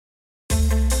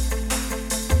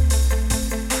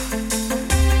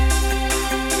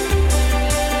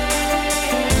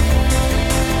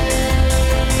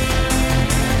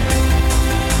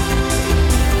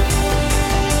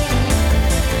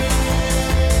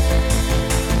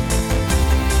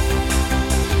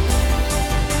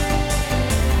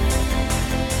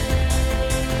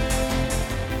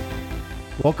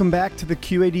Welcome back to the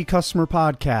QAD Customer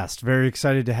Podcast. Very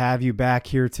excited to have you back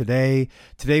here today.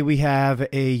 Today we have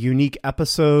a unique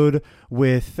episode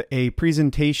with a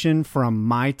presentation from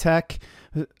Mitek.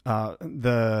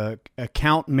 The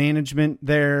account management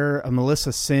there,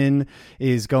 Melissa Sin,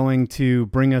 is going to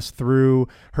bring us through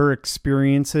her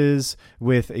experiences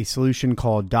with a solution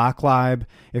called DocLive.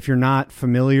 If you're not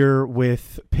familiar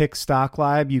with Pix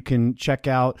DocLive, you can check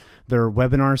out their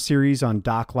webinar series on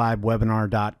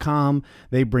doclivewebinar.com.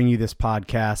 They bring you this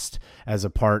podcast as a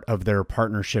part of their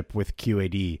partnership with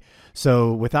QAD.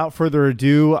 So without further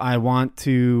ado, I want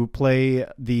to play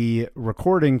the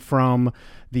recording from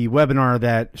the webinar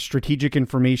that Strategic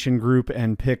Information Group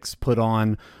and Pix put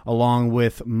on along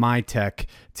with Mitek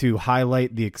to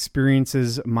highlight the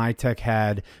experiences Mitek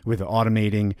had with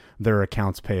automating their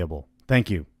accounts payable. Thank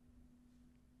you.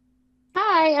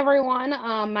 Hi, everyone.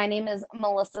 My name is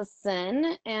Melissa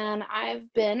Sin, and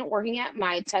I've been working at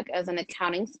Mitek as an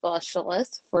accounting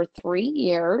specialist for 3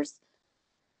 years.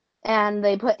 And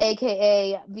they put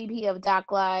AKA VP of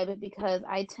DocLive because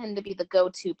I tend to be the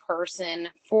go-to person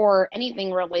for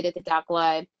anything related to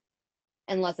DocLive,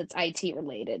 unless it's IT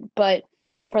related. But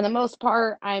for the most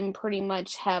part, I'm pretty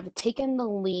much have taken the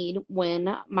lead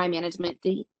when my management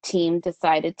team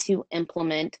decided to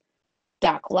implement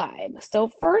DocLive.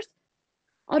 So first,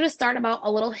 I'll just start about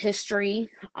a little history.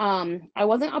 I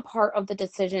wasn't a part of the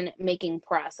decision-making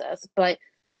process, but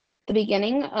the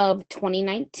beginning of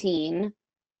 2019,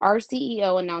 our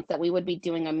CEO announced that we would be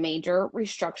doing a major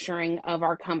restructuring of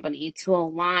our company to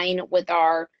align with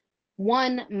our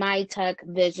one Mitek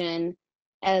vision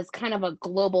as kind of a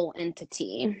global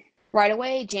entity. Right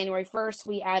away, January 1st,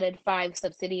 we added 5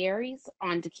 subsidiaries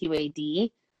onto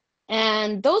QAD.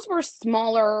 And those were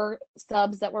smaller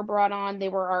subs that were brought on. They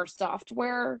were our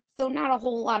software, so not a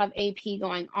whole lot of AP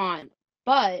going on.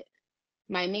 But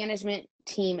my management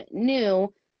team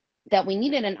knew that we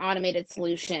needed an automated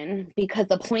solution because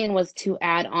the plan was to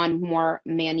add on more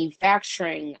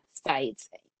manufacturing sites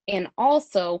and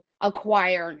also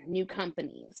acquire new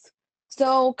companies.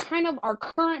 So kind of our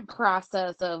current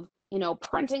process of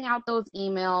printing out those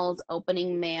emails,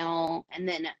 opening mail, and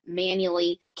then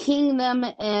manually keying them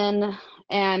in.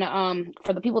 And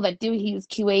for the people that do use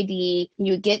QAD,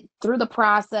 you get through the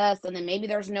process and then maybe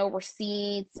there's no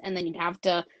receipts and then you'd have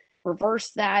to reverse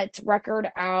that record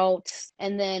out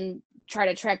and then try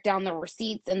to track down the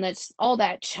receipts and that's all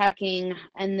that checking.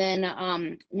 And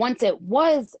then once it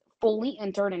was fully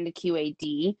entered into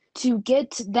QAD, to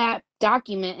get that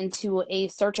document into a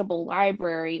searchable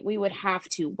library, we would have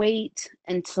to wait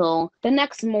until the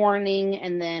next morning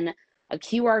and then a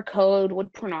QR code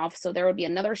would print off. So there would be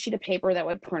another sheet of paper that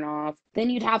would print off.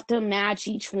 Then you'd have to match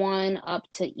each one up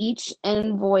to each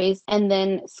invoice and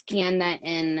then scan that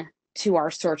in to our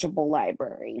searchable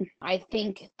library. I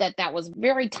think that was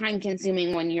very time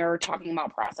consuming when you're talking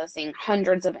about processing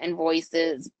hundreds of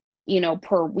invoices,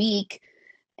 per week.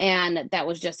 And that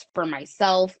was just for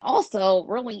myself. Also,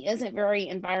 really isn't very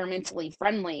environmentally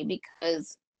friendly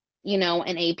because, in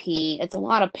AP, it's a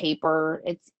lot of paper.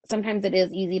 Sometimes it is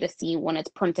easy to see when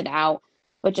it's printed out,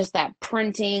 but just that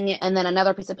printing and then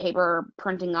another piece of paper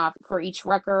printing off for each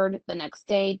record the next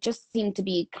day just seemed to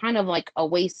be kind of like a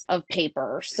waste of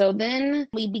paper. So then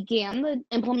we began the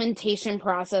implementation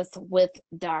process with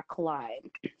DocLive.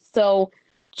 So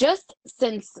just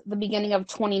since the beginning of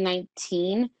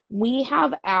 2019, we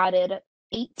have added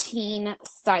 18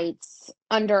 sites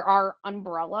under our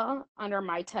umbrella, under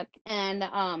Mitek, and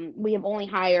we have only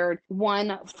hired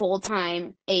 1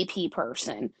 full-time AP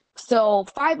person. So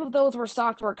 5 of those were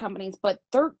software companies, but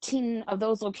 13 of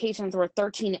those locations were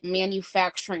 13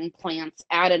 manufacturing plants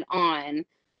added on,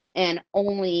 and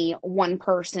only 1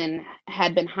 person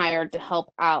had been hired to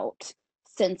help out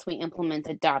since we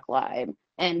implemented DocLive.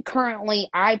 And currently,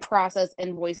 I process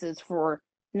invoices for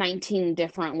 19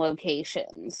 different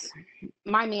locations.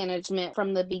 My management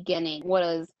from the beginning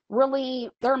was really,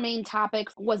 their main topic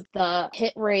was the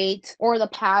hit rate or the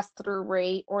pass-through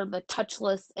rate or the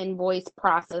touchless invoice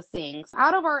processing.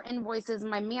 Out of our invoices,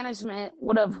 my management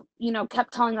would have,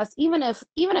 kept telling us even if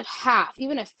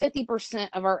 50%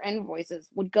 of our invoices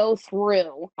would go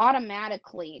through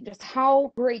automatically, just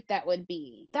how great that would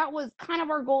be. That was kind of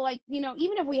our goal. Like, even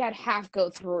if we had half go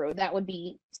through, that would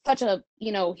be such a,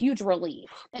 huge relief.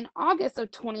 In August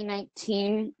of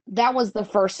 2019, that was the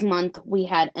first month we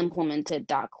had implemented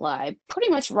DocLive. Pretty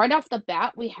much right off the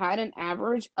bat, we had an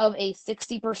average of a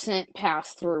 60%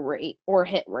 pass-through rate or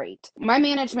hit rate. My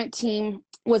management team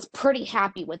was pretty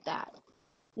happy with that.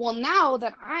 Well, now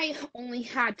that I only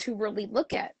had to really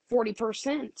look at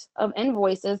 40% of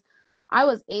invoices, I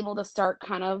was able to start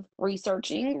kind of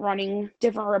researching, running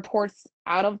different reports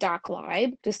out of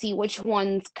DocLive to see which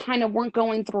ones kind of weren't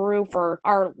going through for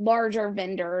our larger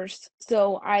vendors.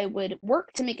 So I would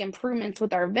work to make improvements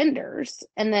with our vendors.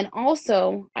 And then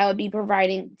also I would be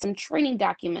providing some training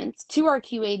documents to our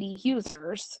QAD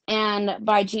users. And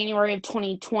by January of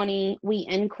 2020, we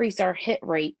increased our hit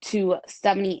rate to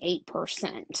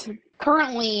 78%.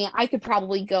 Currently, I could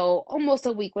probably go almost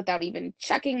a week without even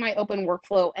checking my open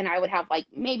workflow, and I would have like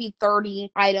maybe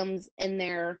 30 items in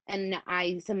there, and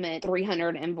I submit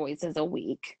 300 invoices a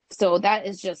week. So that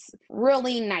is just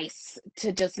really nice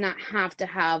to just not have to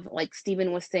have, like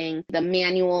Stephen was saying, the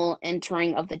manual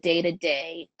entering of the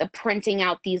day-to-day, the printing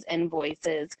out these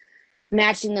invoices,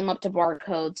 matching them up to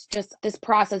barcodes. Just this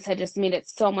process had just made it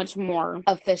so much more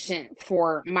efficient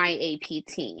for my AP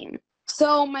team.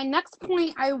 So my next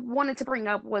point I wanted to bring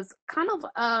up was kind of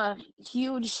a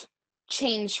huge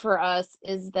change for us,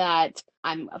 is that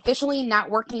I'm officially not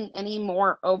working any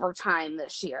more overtime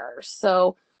this year.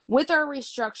 So with our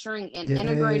restructuring and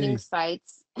integrating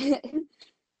sites,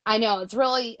 I know it's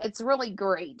really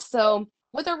great. So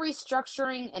with our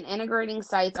restructuring and integrating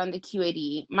sites onto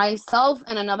QAD, myself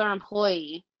and another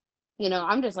employee,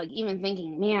 I'm just like even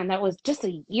thinking, man, that was just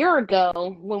a year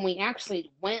ago when we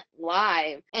actually went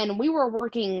live, and we were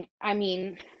working,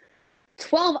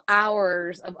 12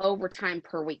 hours of overtime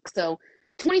per week. So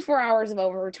 24 hours of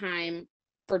overtime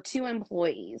for 2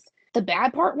 employees. The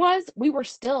bad part was we were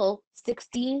still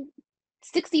 60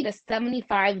 to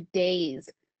 75 days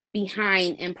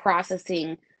behind in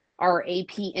processing our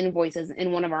AP invoices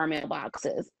in one of our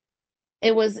mailboxes.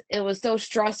 It was so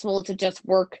stressful to just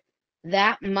work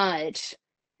that much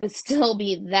but still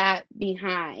be that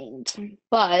behind.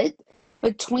 But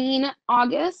between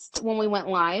August, when we went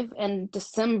live, and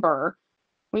December,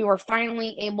 we were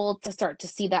finally able to start to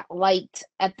see that light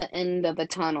at the end of the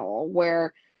tunnel,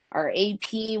 where our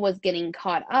AP was getting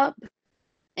caught up,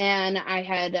 and I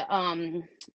had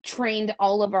trained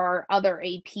all of our other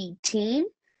AP team,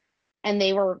 and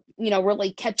they were,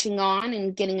 really catching on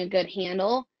and getting a good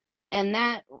handle. And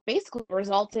that basically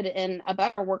resulted in a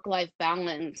better work-life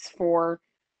balance for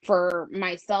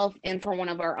myself and for one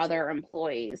of our other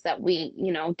employees, that we,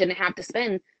 didn't have to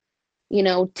spend,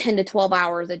 10 to 12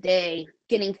 hours a day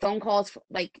getting phone calls,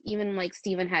 like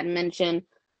Stephen had mentioned,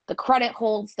 the credit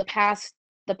holds, the past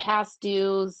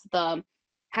dues, the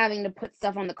having to put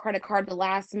stuff on the credit card the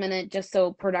last minute just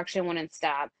so production wouldn't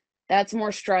stop. That's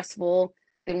more stressful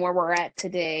than where we're at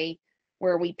today,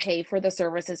 where we pay for the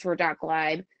services for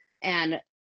DocLive and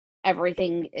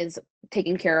everything is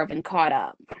taken care of and caught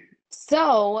up.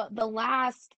 So the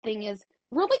last thing is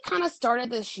really kind of started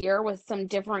this year with some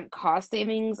different cost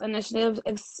savings initiatives,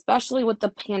 especially with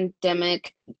the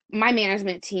pandemic. My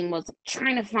management team was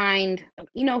trying to find,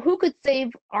 who could save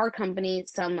our company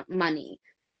some money.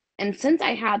 And since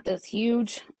I had this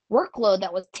huge workload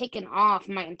that was taken off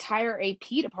my entire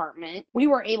AP department, we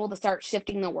were able to start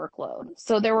shifting the workload.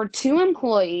 So there were 2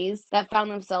 employees that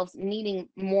found themselves needing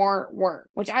more work,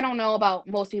 which I don't know about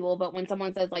most people, but when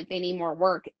someone says like they need more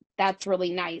work, that's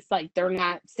really nice. Like they're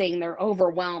not saying they're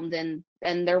overwhelmed and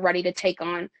they're ready to take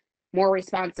on more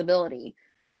responsibility.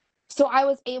 So I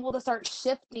was able to start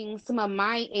shifting some of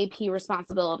my AP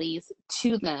responsibilities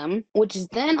to them, which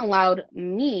then allowed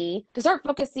me to start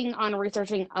focusing on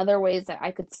researching other ways that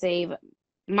I could save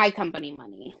my company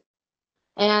money.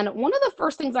 And one of the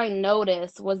first things I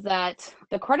noticed was that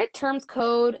the credit terms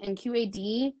code in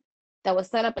QAD that was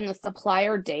set up in the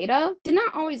supplier data did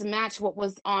not always match what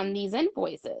was on these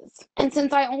invoices. And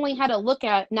since I only had to look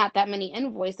at not that many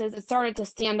invoices, it started to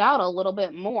stand out a little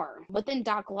bit more. Within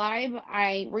DocLive,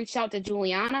 I reached out to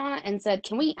Juliana and said,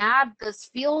 can we add this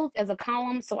field as a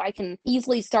column so I can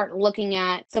easily start looking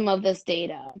at some of this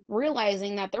data?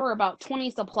 Realizing that there were about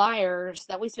 20 suppliers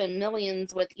that we spend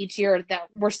millions with each year that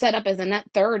were set up as a net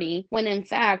 30, when in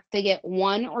fact they get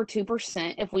 1 or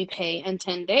 2% if we pay in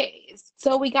 10 days.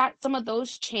 So we got some of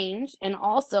those changed, and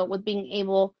also with being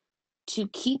able to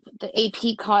keep the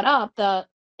AP caught up, the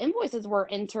invoices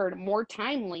were entered more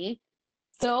timely.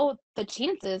 So the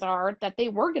chances are that they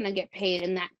were going to get paid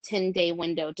in that 10-day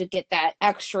window to get that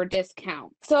extra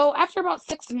discount. So after about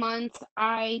 6 months,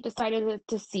 I decided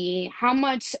to see how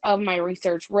much of my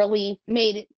research really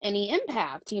made any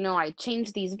impact. I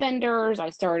changed these vendors, I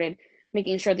started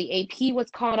making sure the AP was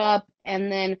caught up,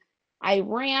 and then I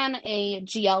ran a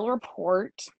GL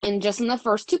report, and just in the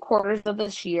first 2 quarters of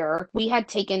this year, we had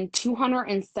taken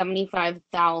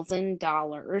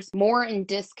 $275,000 more in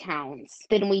discounts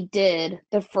than we did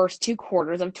the first 2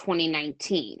 quarters of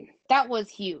 2019. that was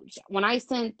huge. When I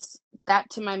sent that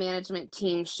to my management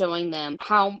team, showing them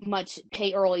how much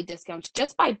pay early discounts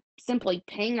just by simply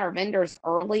paying our vendors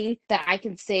early that I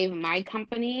can save my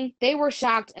company, they were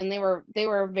shocked and they were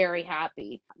very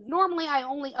happy. Normally I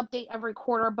only update every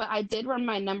quarter, but I did run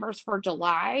my numbers for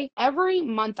July. Every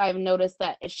month I've noticed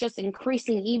that it's just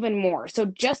increasing even more. So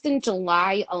just in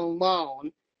July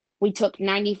alone, we took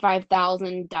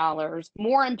 $95,000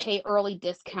 more in pay early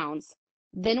discounts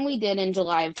than we did in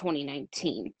July of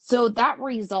 2019. So that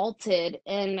resulted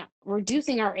in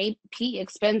reducing our AP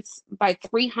expense by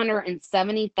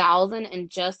 $370,000 in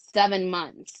just 7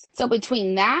 months. So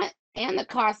between that and the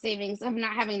cost savings of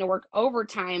not having to work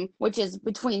overtime, which is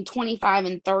between $25,000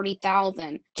 and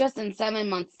 $30,000, just in 7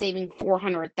 months, saving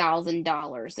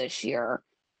 $400,000 this year.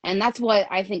 And that's what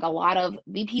I think a lot of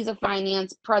VPs of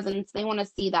finance, presidents, they want to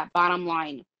see that bottom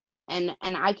line. And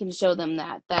I can show them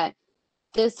that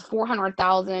this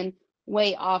 $400,000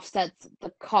 way offsets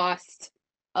the cost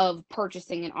of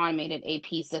purchasing an automated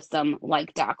AP system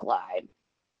like DocLive.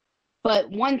 But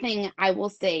one thing I will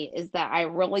say is that I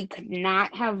really could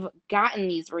not have gotten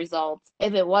these results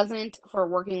if it wasn't for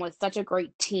working with such a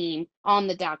great team on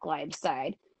the DocLive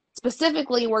side.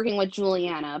 Specifically working with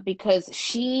Juliana, because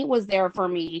she was there for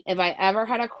me if I ever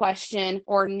had a question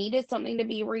or needed something to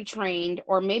be retrained,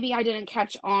 or maybe I didn't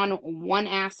catch on one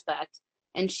aspect.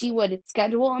 And she would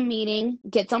schedule a meeting,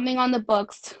 get something on the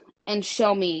books, and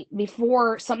show me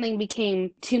before something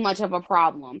became too much of a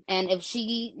problem. And if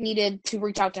she needed to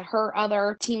reach out to her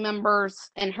other team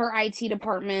members and her IT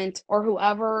department or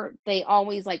whoever, they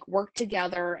always worked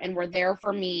together and were there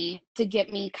for me to get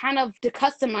me kind of to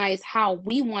customize how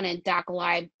we wanted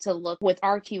DocLive to look with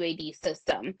our QAD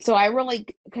system. So I really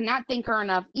could not thank her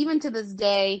enough. Even to this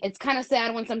day, it's kind of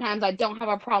sad when sometimes I don't have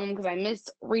a problem because I miss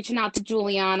reaching out to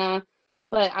Juliana.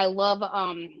 But I love,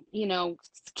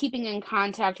 keeping in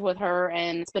contact with her,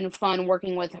 and it's been fun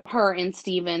working with her and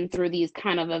Steven through these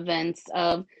kind of events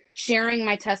of sharing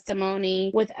my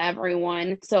testimony with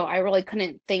everyone. So I really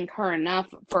couldn't thank her enough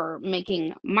for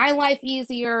making my life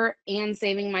easier and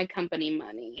saving my company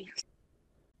money.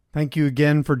 Thank you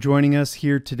again for joining us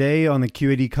here today on the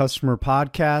QAD Customer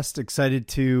Podcast. Excited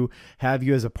to have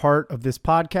you as a part of this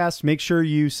podcast. Make sure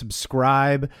you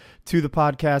subscribe to the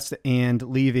podcast and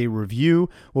leave a review.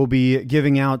 We'll be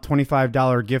giving out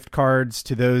 $25 gift cards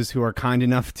to those who are kind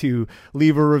enough to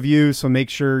leave a review, so make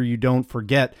sure you don't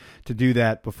forget to do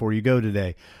that before you go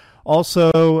today.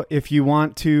 Also, if you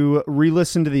want to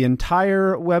re-listen to the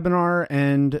entire webinar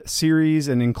and series,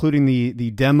 and including the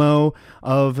demo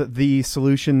of the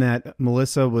solution that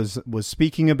Melissa was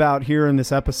speaking about here in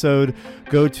this episode,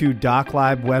 go to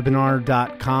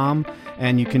doclivewebinar.com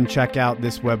and you can check out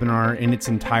this webinar in its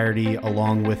entirety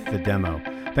along with the demo.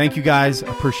 Thank you guys.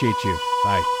 Appreciate you.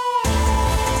 Bye.